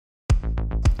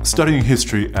Studying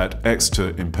history at Exeter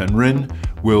in Penryn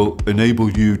will enable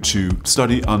you to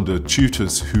study under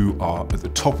tutors who are at the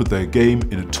top of their game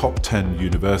in a top 10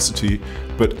 university,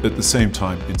 but at the same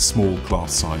time in small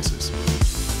class sizes.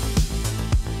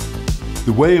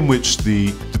 The way in which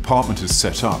the department is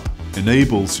set up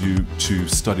enables you to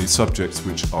study subjects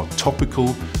which are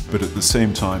topical, but at the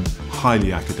same time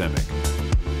highly academic.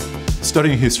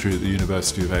 Studying history at the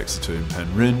University of Exeter in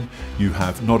Penryn, you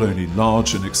have not only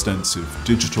large and extensive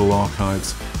digital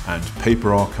archives and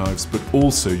paper archives, but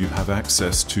also you have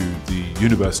access to the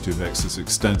University of Exeter's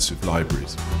extensive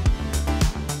libraries.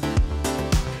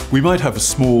 We might have a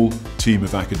small team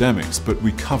of academics, but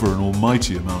we cover an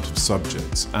almighty amount of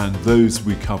subjects, and those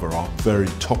we cover are very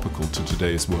topical to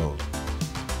today's world.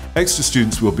 Exeter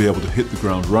students will be able to hit the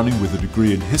ground running with a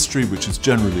degree in history, which is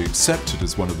generally accepted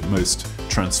as one of the most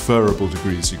transferable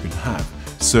degrees you can have.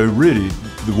 So really,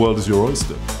 the world is your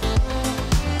oyster.